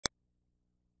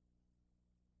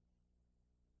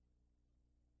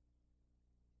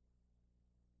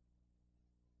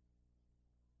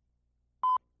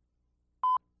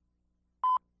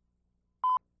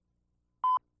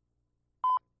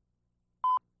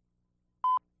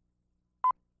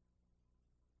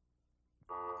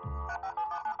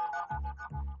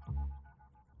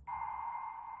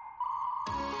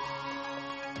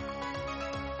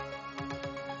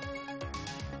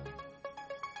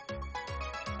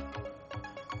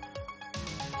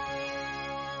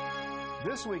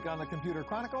This week on the Computer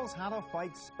Chronicles, how to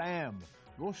fight spam.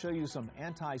 We'll show you some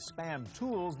anti-spam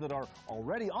tools that are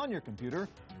already on your computer.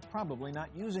 You're probably not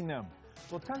using them.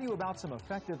 We'll tell you about some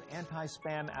effective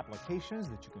anti-spam applications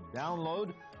that you can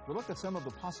download. We'll look at some of the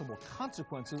possible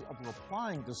consequences of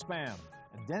replying to spam,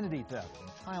 identity theft, and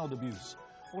child abuse.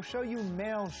 We'll show you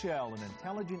MailShell, an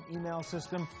intelligent email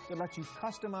system that lets you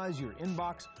customize your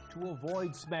inbox to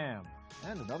avoid spam.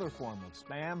 And another form of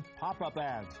spam, pop-up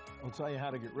ads. We'll tell you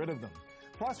how to get rid of them.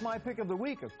 Plus, my pick of the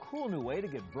week, a cool new way to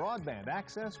get broadband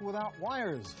access without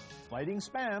wires. Fighting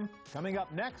spam, coming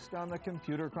up next on the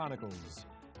Computer Chronicles.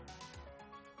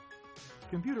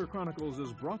 Computer Chronicles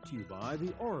is brought to you by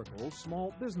the Oracle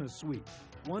Small Business Suite,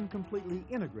 one completely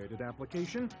integrated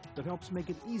application that helps make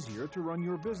it easier to run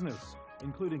your business,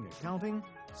 including accounting,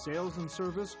 sales and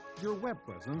service, your web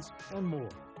presence, and more.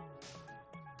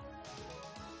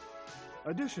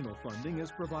 Additional funding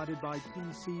is provided by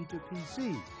PC to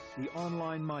PC, the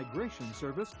online migration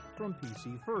service from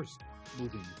PC First,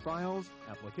 moving files,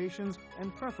 applications,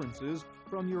 and preferences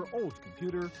from your old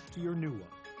computer to your new one.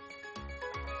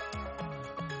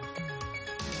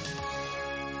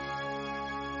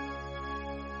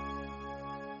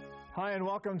 Hi, and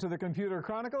welcome to the Computer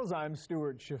Chronicles. I'm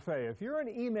Stuart Chaffee. If you're an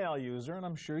email user, and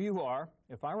I'm sure you are,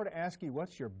 if I were to ask you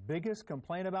what's your biggest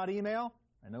complaint about email,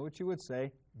 I know what you would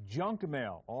say: junk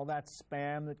mail. All that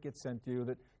spam that gets sent to you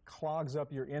that clogs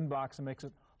up your inbox and makes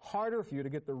it harder for you to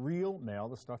get the real mail,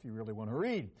 the stuff you really want to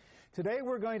read. Today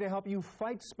we're going to help you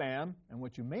fight spam, and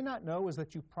what you may not know is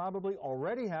that you probably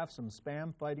already have some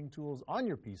spam fighting tools on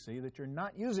your PC that you're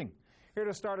not using. Here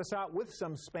to start us out with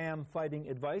some spam fighting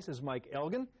advice is Mike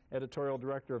Elgin, editorial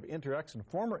director of Interx and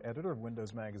former editor of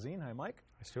Windows Magazine. Hi, Mike.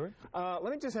 Hi, Stuart.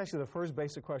 Let me just ask you the first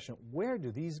basic question. Where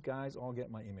do these guys all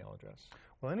get my email address?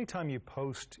 Well, anytime you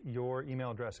post your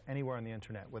email address anywhere on the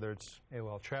internet, whether it's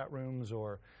AOL chat rooms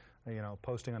or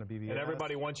posting on a BBS. And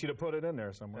everybody wants you to put it in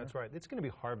there somewhere. That's right. It's going to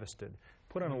be harvested,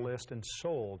 put on a list, and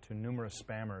sold to numerous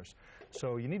spammers.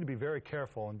 So you need to be very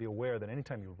careful and be aware that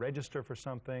anytime you register for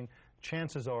something,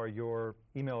 chances are your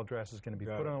email address is going to be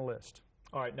put on a list.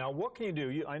 All right. Now, what can you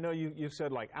do? I know you've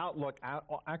said like Outlook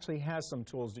actually has some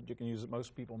tools that you can use that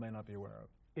most people may not be aware of.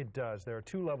 It does. There are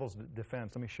two levels of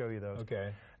defense. Let me show you those.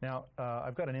 Okay. Now,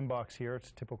 I've got an inbox here.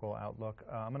 It's typical Outlook.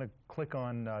 I'm going to click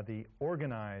on the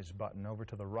Organize button over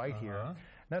to the right here. And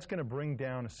that's going to bring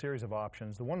down a series of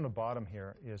options. The one on the bottom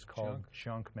here is called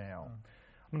Junk Mail.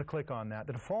 I'm going to click on that.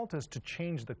 The default is to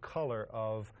change the color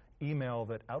of email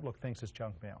that Outlook thinks is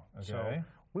junk mail. Okay. So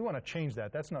we want to change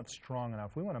that. That's not strong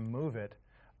enough. We want to move it.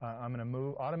 I'm going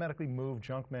to automatically move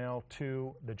junk mail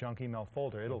to the junk email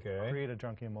folder. It'll create a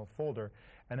junk email folder,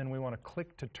 and then we want to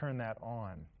click to turn that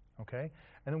on. Okay?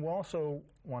 And then we'll also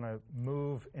want to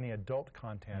move any adult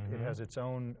content. It has its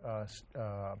own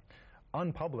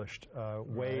unpublished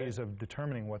ways of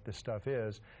determining what this stuff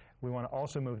is. We want to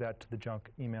also move that to the junk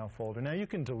email folder. Now, you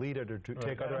can delete it or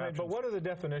take other actions. But what are the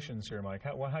definitions here, Mike?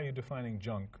 How are you defining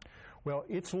junk? Well,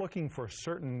 it's looking for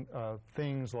certain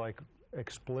things like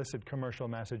explicit commercial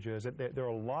messages.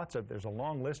 There's a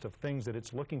long list of things that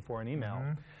it's looking for in email.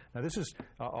 Now, this is,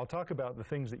 I'll talk about the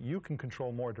things that you can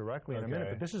control more directly in a minute,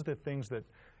 but this is the things that,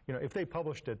 if they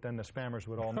published it, then the spammers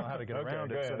would all know how to get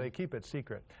around it, so they keep it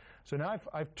secret. So now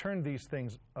I've turned these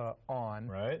things on.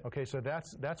 Right. Okay, so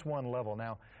that's one level.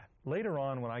 Now, later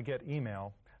on when I get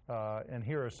email, and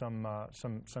here are some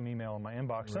email in my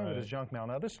inbox. Some of it is junk mail.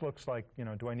 Now, this looks like,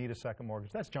 do I need a second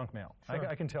mortgage? That's junk mail. Sure.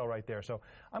 I can tell right there. So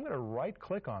I'm going to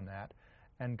right-click on that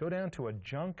and go down to a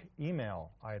junk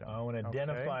email item. I want to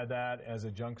identify that as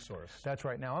a junk source. That's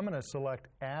right. Now, I'm going to select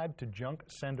Add to Junk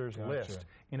Senders List.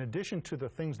 In addition to the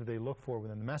things that they look for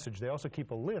within the message, they also keep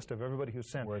a list of everybody who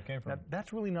sent. Where it came from. Now,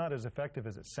 that's really not as effective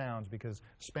as it sounds because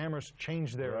spammers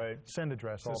change their send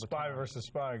address all the time. Spy versus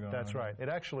spy going on. That's right. It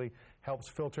actually helps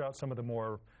filter out some of the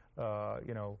more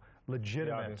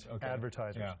legitimate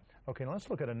advertisers. Okay, now let's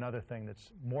look at another thing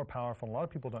that's more powerful. A lot of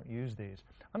people don't use these.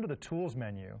 Under the Tools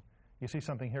menu, you see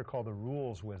something here called the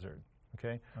Rules Wizard.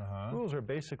 Okay? Rules are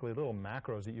basically little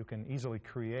macros that you can easily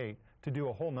create to do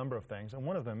a whole number of things, and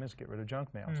one of them is get rid of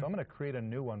junk mail. So I'm going to create a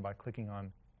new one by clicking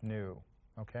on New.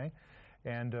 Okay?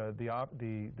 And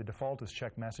the default is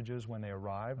check messages when they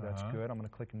arrive. That's good. I'm going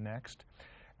to click Next.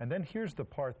 And then here's the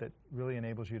part that really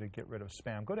enables you to get rid of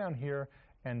spam. Go down here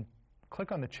and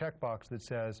click on the checkbox that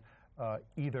says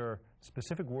either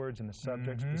specific words in the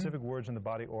subject, specific words in the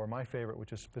body, or my favorite,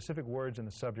 which is specific words in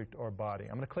the subject or body.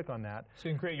 I'm going to click on that. So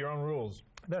you can create your own rules.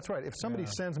 That's right. If somebody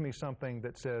sends me something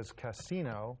that says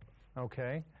casino,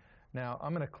 okay, now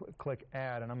I'm going to click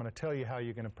Add, and I'm going to tell you how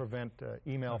you're going to prevent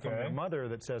email from your mother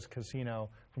that says casino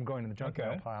from going to the junk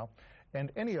mail pile,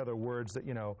 and any other words that,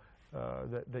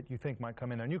 that you think might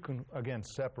come in there. And you can, again,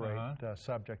 separate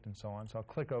subject and so on. So I'll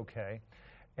click OK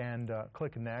and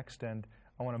click Next. And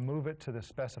I want to move it to the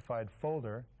specified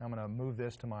folder. I'm going to move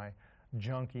this to my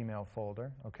junk email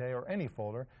folder, okay, or any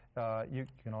folder. You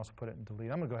can also put it in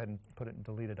delete. I'm going to go ahead and put it in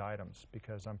deleted items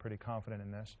because I'm pretty confident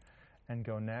in this. And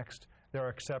go Next. There are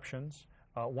exceptions.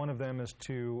 One of them is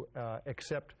to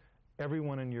accept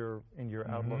everyone in your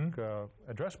Outlook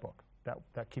address book.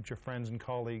 That keeps your friends and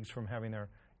colleagues from having their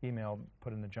email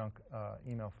put in the junk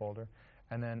email folder.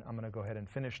 And then I'm going to go ahead and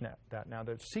finish that. Now,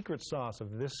 the secret sauce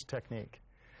of this technique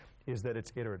is that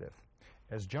it's iterative.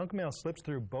 As junk mail slips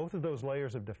through both of those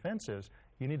layers of defenses,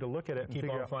 you need to look at it and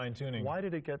figure out fine-tuning. Why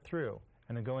did it get through?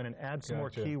 And then go in and add some more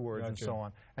keywords and so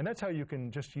on. And that's how you can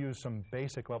just use some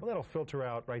basic level. That'll filter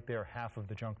out right there half of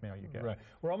the junk mail you get. Right.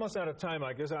 We're almost out of time,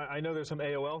 I guess. I know there's some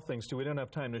AOL things, too. We don't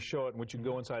have time to show it, in which you can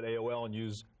go inside AOL and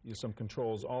use some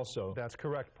controls also. That's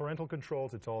correct. Parental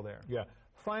controls, it's all there. Yeah.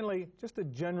 Finally, just a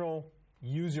general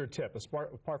user tip,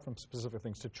 apart from specific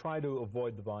things, to try to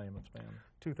avoid the volume of spam.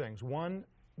 Two things. One,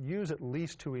 use at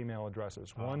least 2 email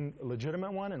addresses, one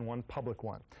legitimate one and one public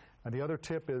one. And the other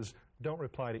tip is don't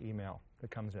reply to email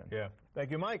that comes in. Yeah.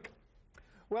 Thank you, Mike.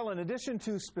 Well, in addition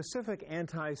to specific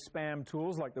anti-spam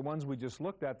tools like the ones we just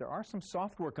looked at, there are some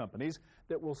software companies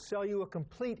that will sell you a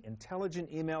complete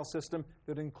intelligent email system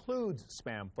that includes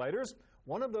spam fighters.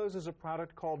 One of those is a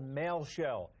product called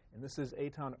MailShell. And this is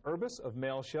Eitan Urbis of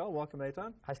MailShell. Welcome,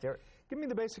 Eitan. Hi, Stuart. Give me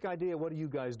the basic idea. What do you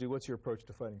guys do? What's your approach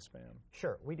to fighting spam?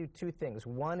 Sure. We do 2 things.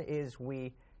 One is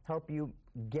we help you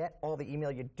get all the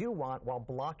email you do want while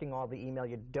blocking all the email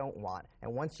you don't want.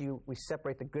 And once we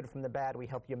separate the good from the bad, we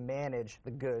help you manage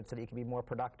the good so that you can be more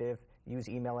productive, use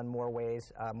email in more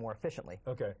ways, more efficiently.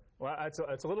 Okay. Well,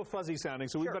 it's a little fuzzy sounding,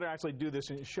 so we better actually do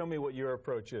this and show me what your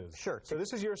approach is. Sure. So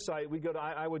this is your site. We go to,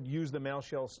 I would use the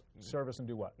MailShell service and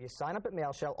do what? You sign up at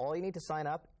MailShell. All you need to sign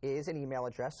up is an email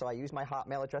address. So I use my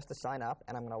Hotmail address to sign up,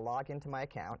 and I'm going to log into my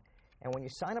account. And when you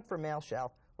sign up for MailShell,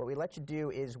 what we let you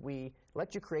do is we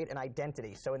let you create an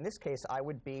identity. So in this case, I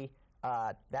would be,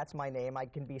 that's my name. I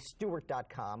can be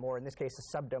Stewart.com, or in this case,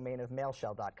 a subdomain of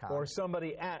mailshell.com. Or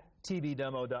somebody at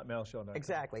tbdemo.mailshell.com.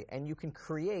 Exactly. And you can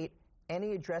create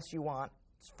any address you want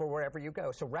for wherever you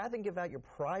go. So rather than give out your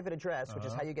private address, which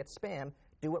is how you get spam,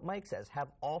 do what Mike says. Have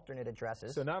alternate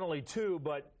addresses. So not only 2,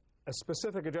 but a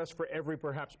specific address for every,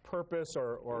 perhaps, purpose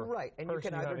or right. And you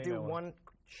can either do one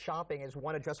shopping as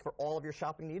one address for all of your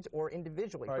shopping needs or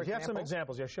individually. All right, you have some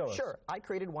examples. Yeah, show us. Sure. I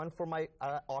created one for my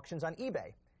auctions on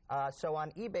eBay. So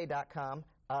on ebay.com,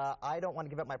 I don't want to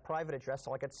give up my private address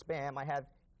so I get spam. I have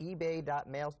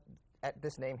ebay.mail at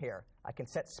this name here. I can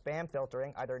set spam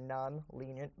filtering, either none,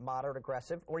 lenient, moderate,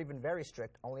 aggressive, or even very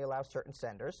strict, only allow certain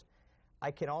senders.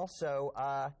 I can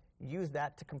also use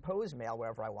that to compose mail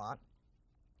wherever I want.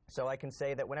 So I can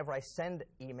say that whenever I send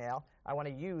email, I want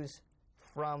to use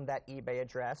from that eBay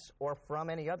address or from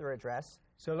any other address.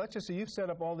 So let's just say you've set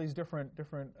up all these different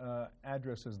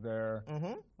addresses there,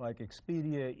 like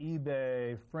Expedia,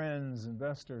 eBay, Friends,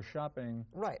 Investor, Shopping.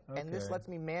 Right, and this lets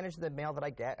me manage the mail that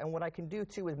I get, and what I can do,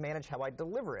 too, is manage how I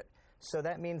deliver it. So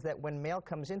that means that when mail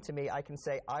comes into me, I can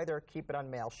say either keep it on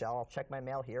MailShell, I'll check my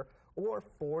mail here, or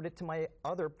forward it to my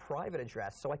other private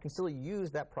address, so I can still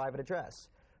use that private address.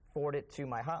 Forward it to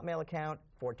my Hotmail account,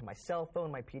 forward to my cell phone,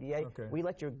 my PDA. Okay. We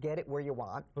let you get it where you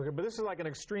want. Okay, but this is like an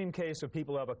extreme case of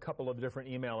people who have a couple of different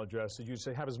email addresses. You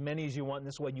say have as many as you want, and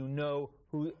this way you know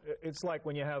who. It's like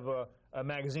when you have a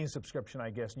magazine subscription, I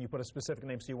guess, and you put a specific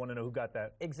name so you want to know who got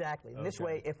that. Exactly. Okay. This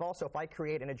way, if I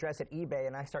create an address at eBay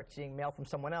and I start seeing mail from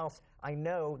someone else, I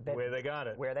know that where they got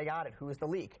it. Where they got it, who is the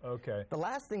leak. Okay. The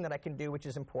last thing that I can do, which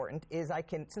is important, is I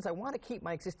can, since I want to keep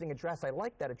my existing address, I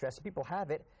like that address, so people have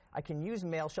it, I can use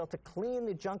MailShell to clean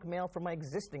the junk mail from my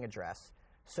existing address.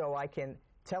 So I can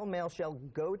tell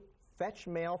MailShell, go fetch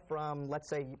mail from, let's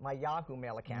say, my Yahoo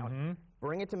mail account,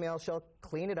 bring it to MailShell,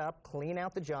 clean it up, clean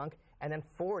out the junk, and then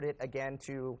forward it again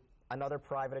to another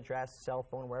private address, cell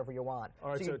phone, wherever you want.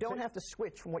 Right, so you don't have to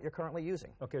switch from what you're currently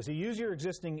using. Okay, so you use your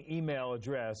existing email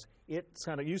address. It's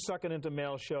kind of, you suck it into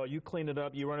MailShell, you clean it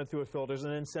up, you run it through filters,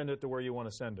 and then send it to where you want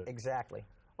to send it. Exactly.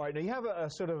 All right, now you have a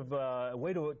sort of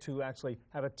way to actually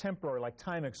have a temporary, like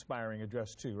time expiring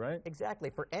address too, right? Exactly.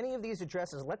 For any of these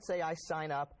addresses, let's say I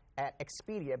sign up at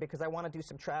Expedia because I want to do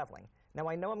some traveling. Now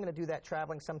I know I'm going to do that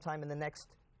traveling sometime in the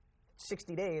next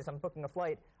 60 days. I'm booking a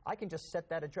flight. I can just set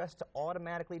that address to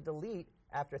automatically delete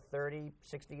after 30,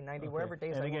 60, 90, wherever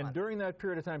days I want. And again, during that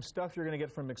period of time, stuff you're going to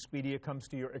get from Expedia comes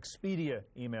to your Expedia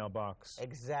email box.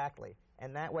 Exactly.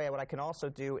 And that way, what I can also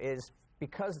do is,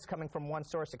 because it's coming from one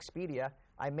source, Expedia,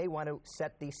 I may want to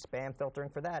set the spam filtering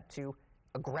for that to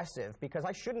aggressive, because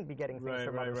I shouldn't be getting things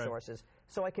from other sources.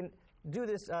 So I can do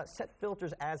this, set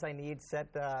filters as I need,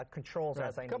 set controls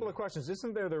as I need. A couple of questions.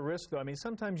 Isn't there the risk, though? I mean,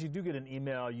 sometimes you do get an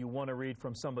email you want to read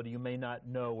from somebody you may not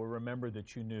know or remember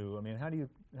that you knew. I mean, how do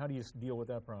you deal with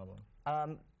that problem?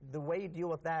 The way you deal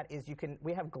with that is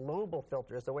we have global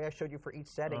filters. The way I showed you for each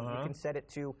setting, you can set it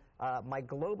to my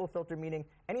global filter, meaning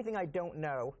anything I don't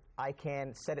know, I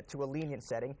can set it to a lenient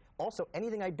setting. Also,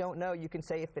 anything I don't know, you can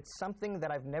say if it's something that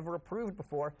I've never approved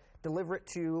before, deliver it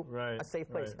to a safe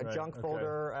place, a junk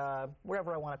folder,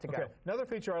 wherever I want it to go. Another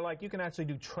feature I like, you can actually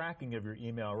do tracking of your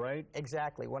email, right?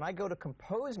 Exactly. When I go to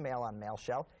compose mail on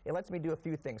MailShell, it lets me do a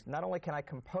few things. Not only can I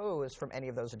compose from any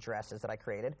of those addresses that I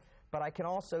created, but I can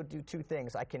also do two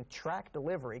things. I can track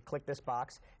delivery, click this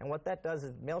box, and what that does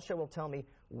is MailShell will tell me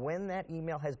when that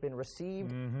email has been received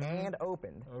and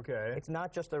opened. It's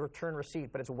not just a return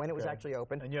receipt, but it's when it was actually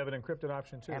opened. And you have an encrypted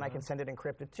option, too. And I can send it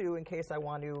encrypted, too, in case I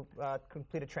want to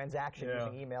complete a transaction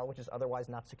using email, which is otherwise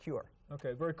not secure.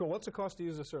 Okay, very cool. What's the cost to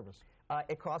use the service?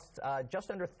 It costs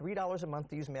just under $3 a month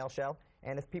to use MailShell,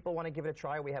 and if people want to give it a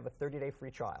try, we have a 30-day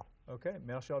free trial. Okay,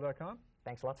 mailshell.com?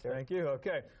 Thanks a lot, Stuart. Thank you.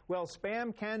 Okay. Well,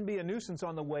 spam can be a nuisance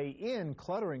on the way in,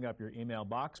 cluttering up your email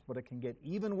box, but it can get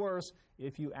even worse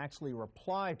if you actually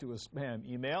reply to a spam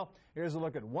email. Here's a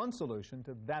look at one solution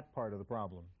to that part of the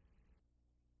problem.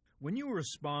 When you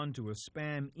respond to a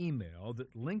spam email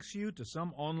that links you to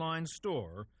some online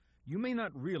store, you may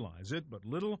not realize it, but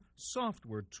little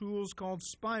software tools called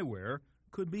spyware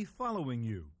could be following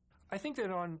you. I think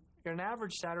that on an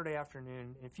average Saturday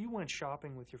afternoon, if you went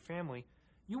shopping with your family,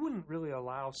 you wouldn't really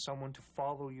allow someone to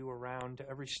follow you around to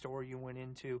every store you went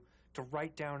into to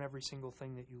write down every single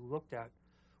thing that you looked at.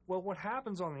 Well, what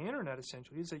happens on the internet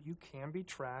essentially is that you can be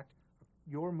tracked,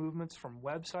 your movements from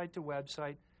website to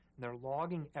website, and they're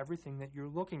logging everything that you're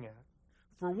looking at.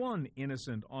 For one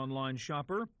innocent online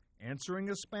shopper, answering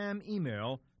a spam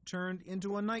email turned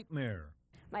into a nightmare.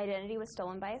 My identity was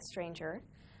stolen by a stranger.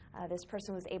 This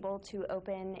person was able to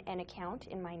open an account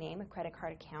in my name, a credit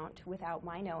card account, without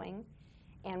my knowing,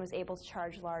 and was able to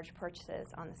charge large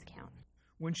purchases on this account.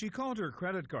 When she called her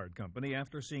credit card company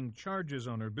after seeing charges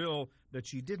on her bill that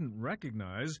she didn't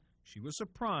recognize, she was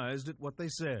surprised at what they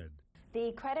said.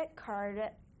 The credit card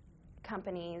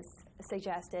companies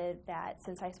suggested that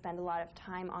since I spend a lot of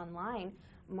time online,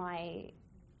 my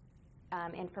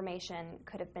information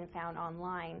could have been found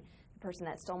online. The person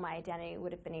that stole my identity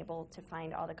would have been able to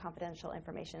find all the confidential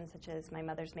information, such as my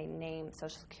mother's maiden name,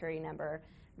 social security number,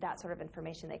 that sort of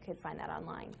information. They could find that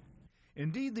online.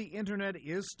 Indeed, the Internet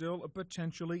is still a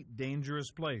potentially dangerous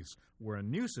place where a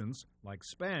nuisance, like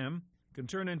spam, can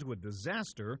turn into a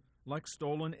disaster like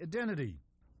stolen identity.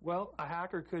 Well, a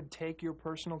hacker could take your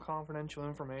personal confidential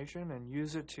information and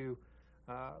use it to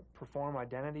perform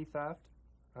identity theft,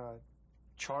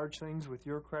 charge things with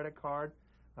your credit card,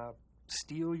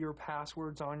 steal your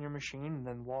passwords on your machine, and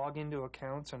then log into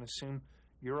accounts and assume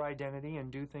your identity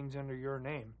and do things under your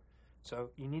name.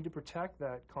 So you need to protect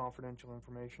that confidential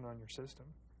information on your system.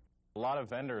 A lot of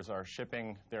vendors are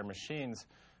shipping their machines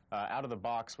out of the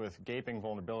box with gaping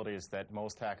vulnerabilities that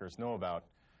most hackers know about,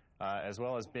 as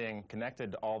well as being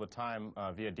connected all the time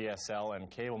via DSL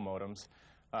and cable modems.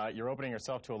 You're opening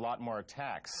yourself to a lot more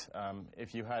attacks.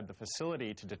 If you had the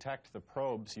facility to detect the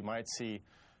probes, you might see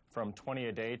from 20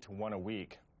 a day to 1 a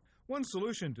week. One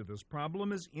solution to this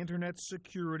problem is Internet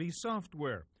security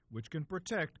software, which can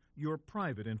protect your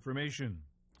private information.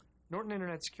 Norton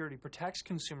Internet Security protects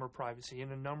consumer privacy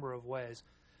in a number of ways.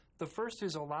 The first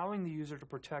is allowing the user to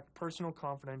protect personal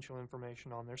confidential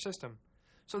information on their system.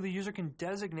 So the user can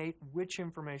designate which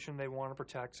information they want to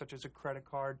protect, such as a credit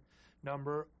card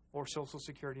number or social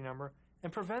security number,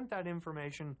 and prevent that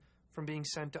information from being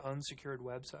sent to unsecured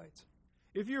websites.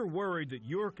 If you're worried that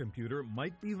your computer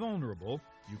might be vulnerable,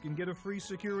 you can get a free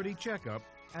security checkup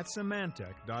at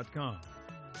Symantec.com.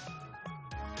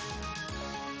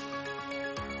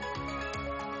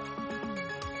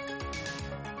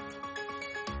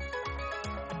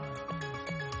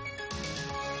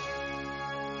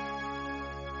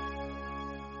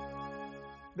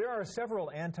 There are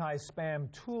several anti-spam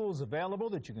tools available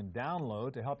that you can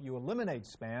download to help you eliminate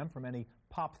spam from any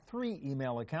POP3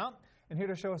 email account. And here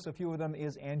to show us a few of them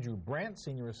is Andrew Brandt,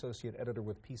 Senior Associate Editor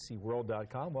with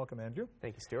PCWorld.com. Welcome, Andrew.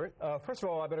 Thank you, Stuart. First of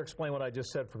all, I better explain what I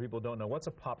just said for people who don't know. What's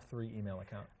a POP3 email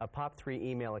account? A POP3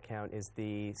 email account is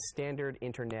the standard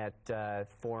Internet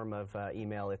form of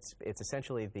email. It's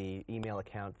essentially the email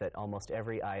account that almost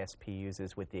every ISP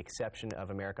uses, with the exception of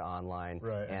America Online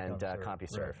and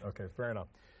CompuServe. Right. Okay, fair enough.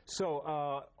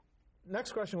 So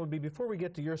next question would be, before we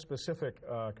get to your specific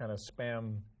kind of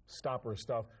spam stopper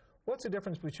stuff, What's the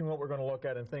difference between what we're going to look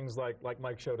at and things like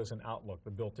Mike showed us in Outlook,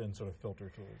 the built-in sort of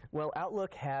filter tools? Well,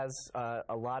 Outlook has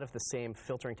a lot of the same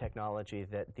filtering technology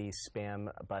that these spam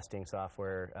busting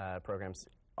software programs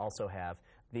also have.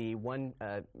 The one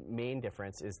main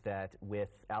difference is that with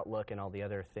Outlook and all the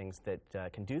other things that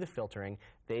can do the filtering,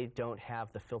 they don't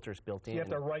have the filters built in. You have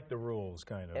to write the rules,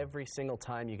 kind of. Every single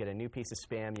time you get a new piece of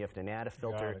spam, you have to add a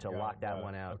filter to lock that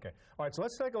one out. Okay. All right, so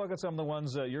let's take a look at some of the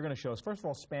ones you're going to show us. First of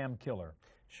all, Spam Killer.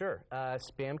 Sure.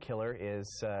 Spam Killer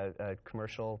is a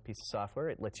commercial piece of software.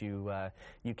 It lets you,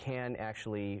 you can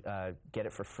actually get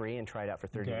it for free and try it out for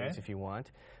 30 days if you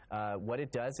want. What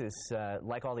it does is,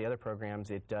 like all the other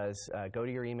programs, it does go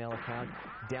to your email account,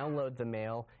 download the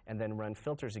mail, and then run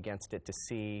filters against it to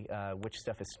see which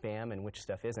stuff is spam and which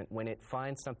stuff isn't. When it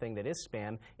finds something that is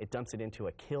spam, it dumps it into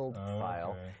a killed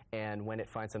file, and when it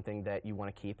finds something that you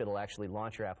want to keep, it'll actually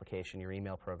launch your application, your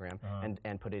email program,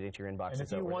 and put it into your inbox. And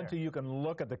if you want to, you can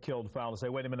look at the killed file and say,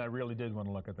 wait a minute, I really did want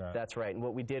to look at that. That's right. And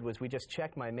what we did was we just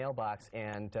checked my mailbox,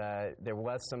 and there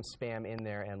was some spam in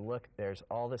there, and look, there's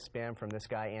all this spam from this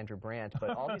guy, Andrew Brandt,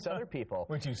 but all these other people.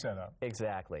 Which you set up.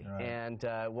 Exactly. Right. And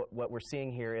what we're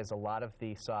seeing here is a lot of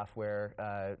the software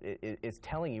is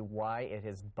telling you why it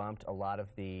has bumped a lot of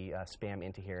the spam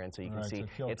into here. And so you can see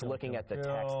it's looking at the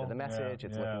text of the message,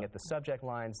 it's looking at the subject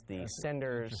lines, the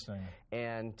senders,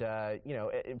 and you know,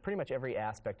 pretty much every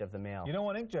aspect of the mail. You don't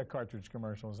want inkjet cartridge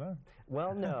commercials, huh?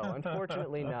 Well, no,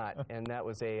 unfortunately not. And that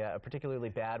was a particularly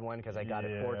bad one because I got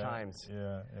it 4 times.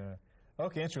 Yeah.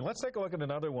 Okay, interesting. Let's take a look at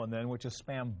another one then, which is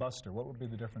Spam Buster. What would be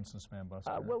the difference in Spam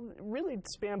Buster? Well, really,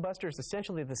 Spam Buster is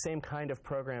essentially the same kind of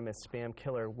program as Spam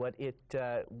Killer. What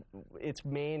its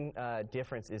main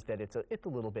difference is that it's a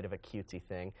little bit of a cutesy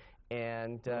thing.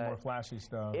 And a little more flashy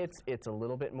stuff. It's a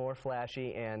little bit more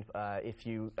flashy, and if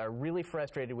you are really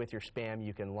frustrated with your spam,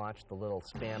 you can launch the little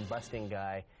spam busting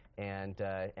guy and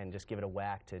just give it a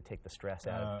whack to take the stress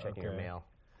out of checking your mail.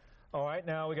 All right,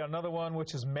 now we got another one,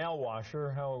 which is Mail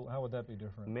Washer. How would that be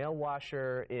different? Mail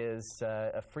Washer is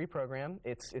a free program.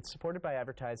 It's supported by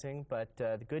advertising, but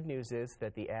the good news is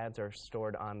that the ads are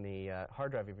stored on the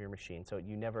hard drive of your machine, so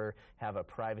you never have a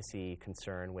privacy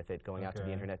concern with it going out to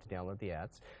the internet to download the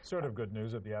ads. Sort of good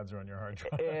news that the ads are on your hard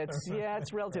drive.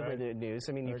 It's relatively good news.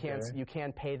 I mean, you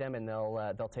can pay them, and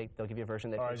they'll give you a version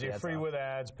that. All right, you're free with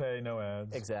ads, pay no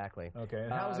ads. Exactly. Okay,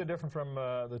 and how is it different from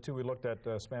the two we looked at,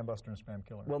 Spam Buster and Spam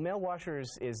Killer? Well, Mail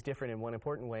Washers is different in one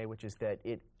important way, which is that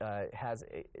it has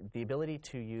the ability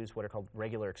to use what are called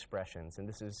regular expressions, and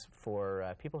this is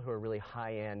for people who are really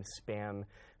high-end spam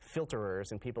filterers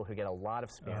and people who get a lot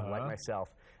of spam, like myself,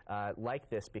 like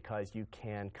this because you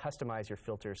can customize your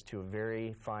filters to a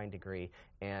very fine degree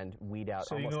and weed out.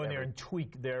 So you go in there and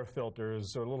tweak their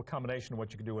filters, so a little combination of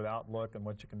what you can do with Outlook and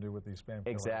what you can do with these spam killers.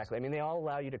 Exactly. I mean, they all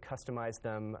allow you to customize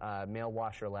them. Mail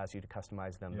Washer allows you to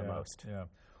customize them the most. Yeah.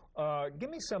 Give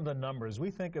me some of the numbers.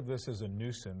 We think of this as a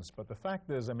nuisance, but the fact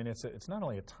is, I mean, it's not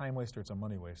only a time waster, it's a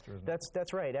money waster, isn't it?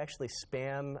 That's right. Actually,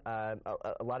 spam,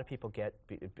 a lot of people get,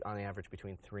 on average,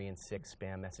 between 3 and 6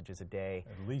 spam messages a day.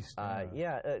 At least.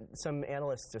 Some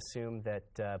analysts assume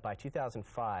that by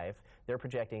 2005, they're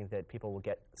projecting that people will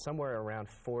get somewhere around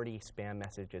 40 spam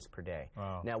messages per day.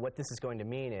 Wow. Now, what this is going to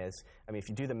mean is, I mean, if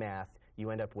you do the math,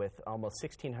 you end up with almost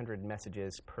 1,600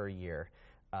 messages per year.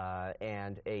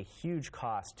 And a huge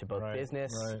cost to both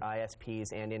business,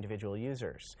 ISPs, and individual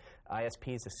users.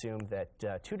 ISPs assume that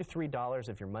 $2 to $3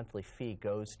 of your monthly fee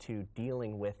goes to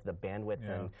dealing with the bandwidth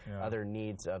and other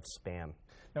needs of spam.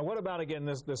 Now, what about, again,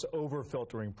 this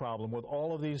over-filtering problem? With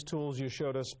all of these tools you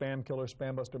showed us, Spam Killer,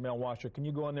 Spam Buster, Mail Washer, can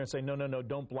you go in there and say, no,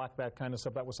 don't block that kind of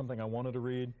stuff? That was something I wanted to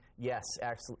read? Yes,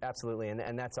 absolutely.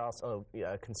 And that's also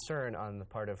a concern on the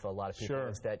part of a lot of people,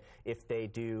 is that if they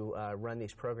do run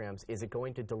these programs, is it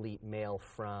going to delete mail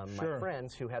from my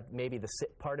friends who have maybe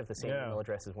part of the same email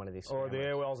address as one of these or the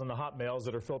AOLs and the Hotmails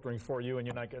that are filtering for you and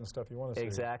you're not getting stuff you want to see?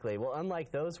 Exactly. Well,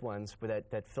 unlike those ones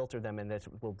that filter them and that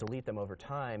will delete them over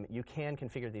time, you can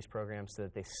configure these programs so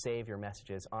that they save your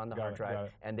messages on the hard drive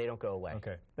and they don't go away.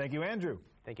 Okay. Thank you, Andrew.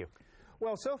 Thank you.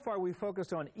 Well, so far we've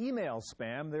focused on email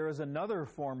spam. There is another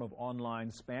form of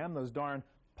online spam, those darn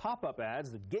pop-up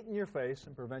ads that get in your face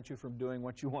and prevent you from doing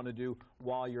what you want to do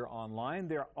while you're online.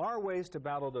 There are ways to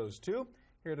battle those too.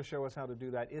 Here to show us how to do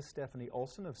that is Stephanie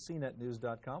Olson of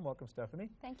CNETnews.com. Welcome, Stephanie.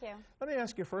 Thank you. Let me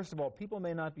ask you, first of all, people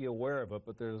may not be aware of it,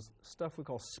 but there's stuff we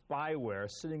call spyware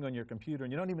sitting on your computer,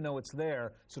 and you don't even know it's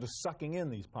there, sort of sucking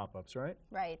in these pop-ups, right?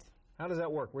 Right. How does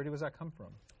that work? Where does that come from?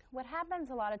 What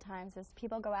happens a lot of times is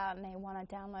people go out and they want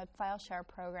to download file share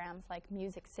programs like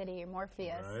Music City or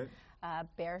Morpheus,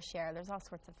 Bear Share. There's all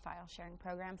sorts of file sharing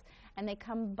programs, and they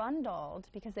come bundled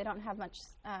because they don't have much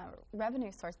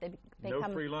revenue source. They no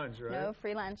come free lunch, right? No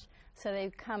free lunch. So they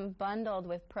come bundled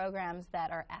with programs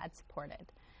that are ad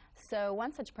supported. So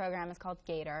one such program is called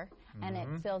Gator, and it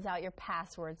fills out your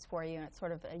passwords for you, and it's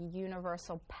sort of a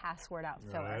universal password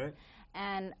outfiller. Right.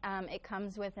 And it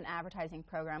comes with an advertising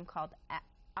program called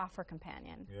Offer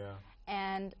Companion. Yeah.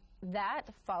 And that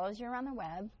follows you around the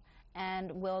web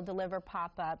and will deliver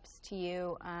pop-ups to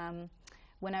you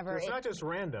whenever it's not just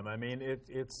random. I mean,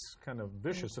 it's kind of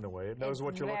vicious in a way. It knows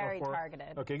what you're looking for. It's very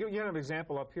targeted. Okay, you have an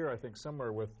example up here, I think,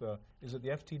 somewhere with, is it the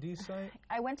FTD site?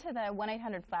 I went to the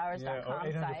 1-800-Flowers.com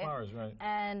 800 site. Flowers, right.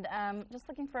 And just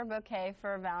looking for a bouquet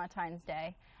for Valentine's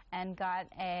Day, and got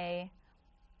a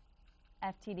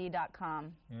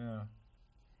FTD.com. Yeah.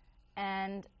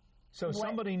 And so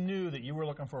somebody knew that you were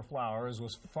looking for flowers,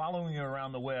 was following you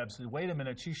around the web, said, wait a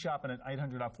minute, she's shopping at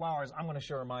 800-Flowers, I'm going to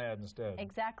show her my ad instead.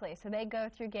 Exactly. So they go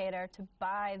through Gator to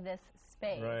buy this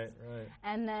space. Right.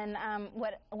 And then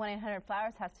what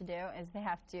 1-800-Flowers has to do is they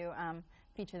have to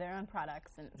feature their own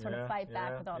products and sort of fight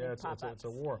back with all these pop-ups. It's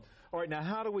a war. All right, now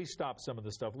how do we stop some of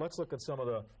this stuff? Let's look at some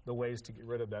of the ways to get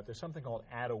rid of that. There's something called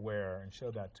AdAware, and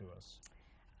show that to us.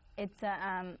 It's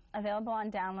available on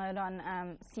download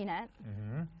on CNET.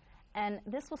 And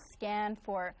this will scan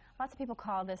for, lots of people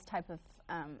call this type of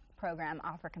program,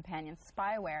 Offer Companion,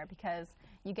 spyware, because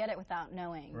you get it without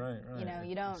knowing. Right. You know,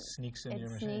 you don't. It sneaks into your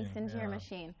machine. It sneaks into your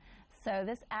machine. So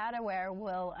this AdAware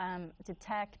will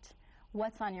detect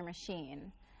what's on your machine.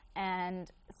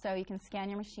 And so you can scan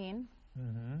your machine.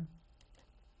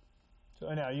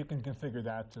 So now you can configure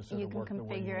that to sort of work the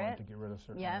way you want to get rid of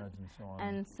certain ads and so on.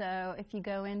 And so if you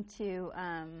go into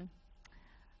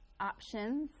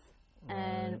options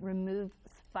and remove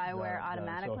spyware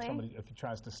automatically. So if it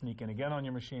tries to sneak in again on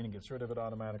your machine and gets rid of it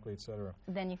automatically, etc.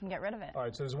 Then you can get rid of it. All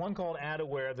right, so there's one called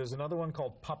AdAware. There's another one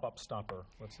called Pop-Up Stopper.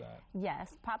 What's that?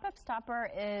 Yes, Pop-Up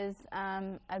Stopper is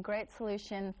a great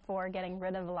solution for getting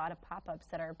rid of a lot of pop-ups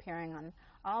that are appearing on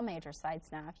all major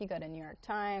sites now. If you go to New York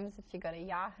Times, if you go to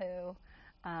Yahoo,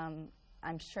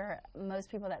 I'm sure most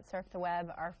people that surf the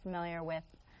web are familiar with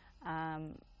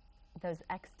those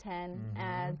X10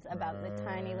 ads about the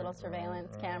tiny little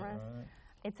surveillance cameras.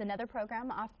 It's another program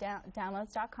off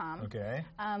downloads.com. Okay.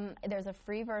 There's a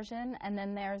free version, and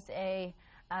then there's a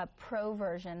pro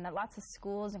version that lots of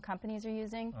schools and companies are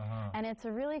using. And it's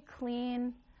a really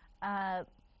clean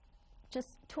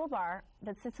just toolbar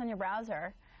that sits on your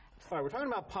browser. All right, we're talking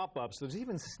about pop-ups. There's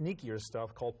even sneakier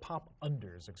stuff called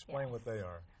pop-unders. Explain what they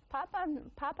are.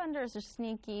 Pop-unders are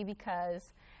sneaky because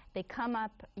they come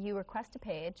up, you request a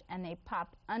page, and they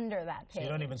pop under that page. So you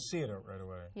don't even see it right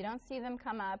away. You don't see them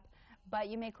come up, but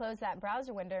you may close that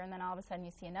browser window, and then all of a sudden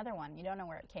you see another one. You don't know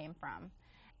where it came from.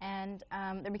 And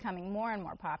they're becoming more and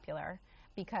more popular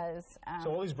because...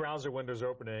 so all these browser windows are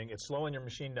opening, it's slowing your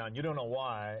machine down. You don't know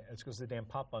why. It's because the damn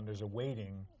pop-unders are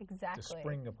waiting to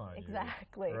spring upon you.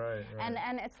 Exactly. Right.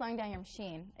 And it's slowing down your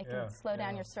machine. It can slow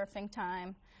down your surfing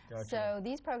time. Gotcha. So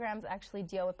these programs actually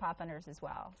deal with pop-unders as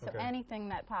well. So anything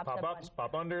that pops up... Pop-ups,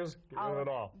 pop-unders, get rid of it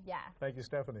all. Yeah. Thank you,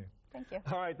 Stephanie. Thank you.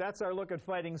 All right, that's our look at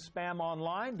fighting spam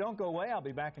online. Don't go away. I'll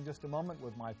be back in just a moment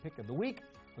with my pick of the week,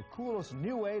 the coolest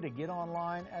new way to get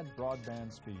online at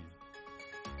broadband speed.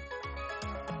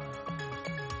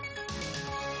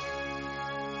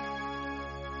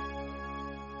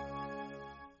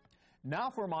 Now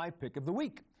for my pick of the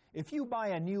week. If you buy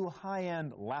a new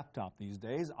high-end laptop these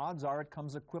days, odds are it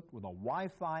comes equipped with a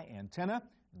Wi-Fi antenna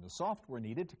and the software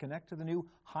needed to connect to the new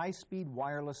high-speed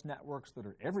wireless networks that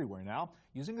are everywhere now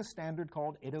using a standard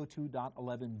called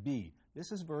 802.11b.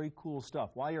 This is very cool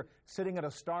stuff. While you're sitting at a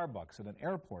Starbucks, at an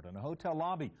airport, in a hotel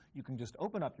lobby, you can just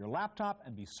open up your laptop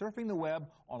and be surfing the web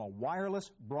on a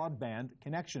wireless broadband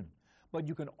connection. But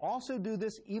you can also do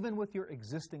this even with your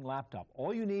existing laptop.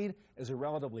 All you need is a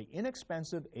relatively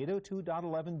inexpensive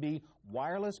 802.11b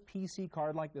wireless PC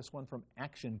card like this one from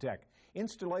Action Tech.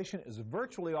 Installation is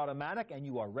virtually automatic, and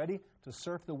you are ready to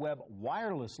surf the web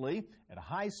wirelessly at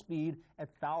high speed at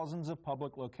thousands of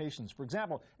public locations. For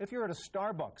example, if you're at a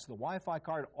Starbucks, the Wi-Fi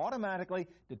card automatically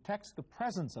detects the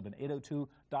presence of an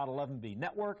 802.11b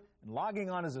network, and logging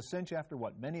on is a cinch after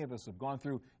what many of us have gone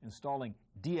through installing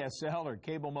DSL or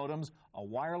cable modems. A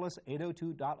wireless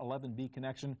 802.11b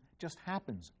connection just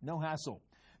happens, no hassle.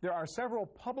 There are several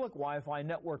public Wi-Fi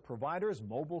network providers,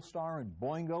 MobileStar and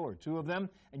Boingo are two of them,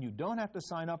 and you don't have to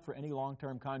sign up for any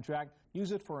long-term contract.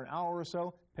 Use it for an hour or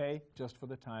so, pay just for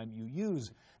the time you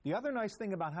use. The other nice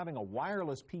thing about having a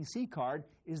wireless PC card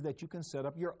is that you can set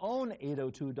up your own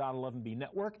 802.11b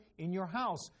network in your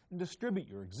house and distribute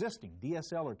your existing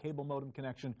DSL or cable modem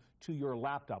connection to your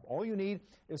laptop. All you need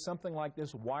is something like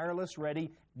this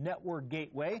wireless-ready network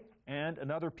gateway and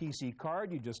another PC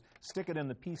card. You just stick it in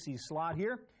the PC slot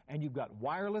here, and you've got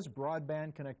wireless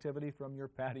broadband connectivity from your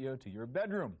patio to your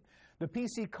bedroom. The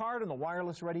PC card and the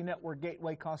wireless-ready network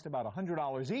gateway cost about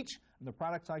 $100 each, and the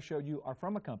products I showed you are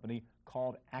from a company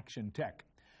called Action Tech.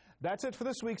 That's it for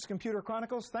this week's Computer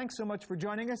Chronicles. Thanks so much for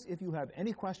joining us. If you have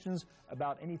any questions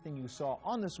about anything you saw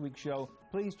on this week's show,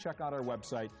 please check out our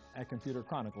website at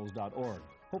computerchronicles.org.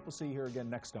 Hope we'll see you here again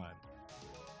next time.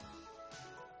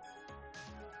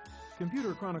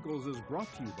 Computer Chronicles is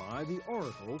brought to you by the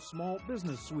Oracle Small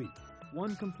Business Suite,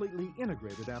 one completely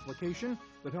integrated application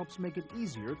that helps make it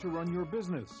easier to run your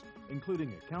business,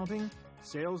 including accounting,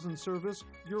 sales and service,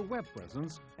 your web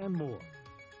presence, and more.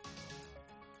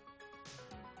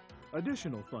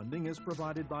 Additional funding is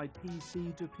provided by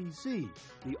PC to PC,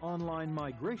 the online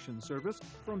migration service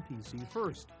from PC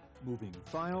First, moving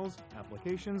files,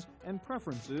 applications, and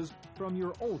preferences from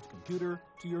your old computer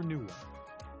to your new one.